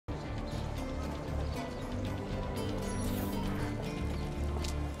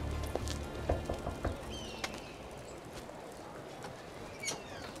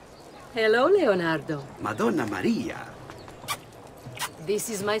Hello, Leonardo. Madonna Maria. This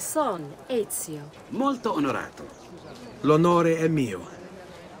is my son, Ezio. Molto onorato. L'onore è mio.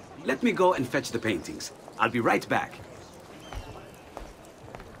 Let me go and fetch the paintings. I'll be right back.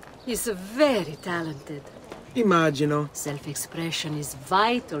 He's very talented. Immagino. Self-expression is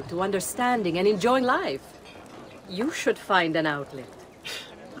vital to understanding and enjoying life. You should find an outlet.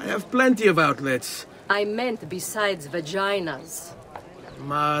 I have plenty of outlets. I meant besides vaginas.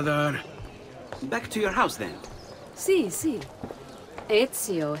 Mother. Back to your house, then. Si.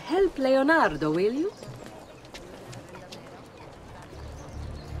 Ezio, help Leonardo, will you?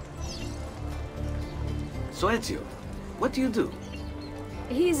 So, Ezio, what do you do?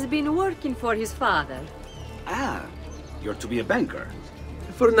 He's been working for his father. Ah, you're to be a banker.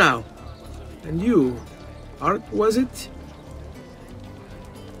 For now. And you? Art, was it?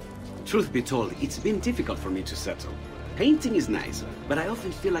 Truth be told, it's been difficult for me to settle. Painting is nice, but I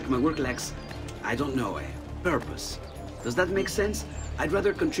often feel like my work lacks, I don't know, a purpose. Does that make sense? I'd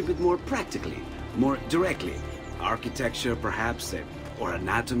rather contribute more practically, more directly. Architecture, perhaps, or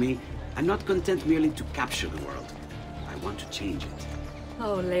anatomy. I'm not content merely to capture the world. I want to change it.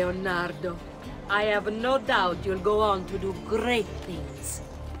 Oh, Leonardo. I have no doubt you'll go on to do great things.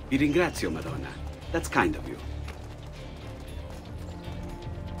 Vi ringrazio, Madonna. That's kind of you.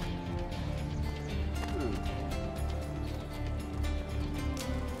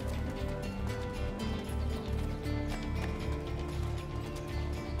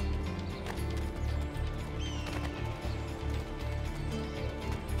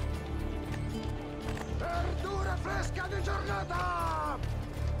 Verdura fresca di giornata!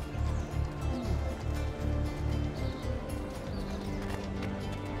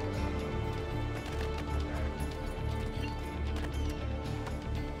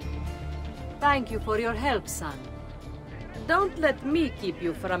 Thank you for your help, son. Don't let me keep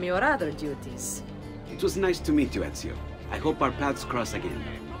you from your other duties. It was nice to meet you, Ezio. I hope our paths cross again.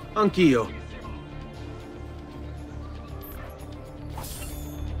 Anch'io.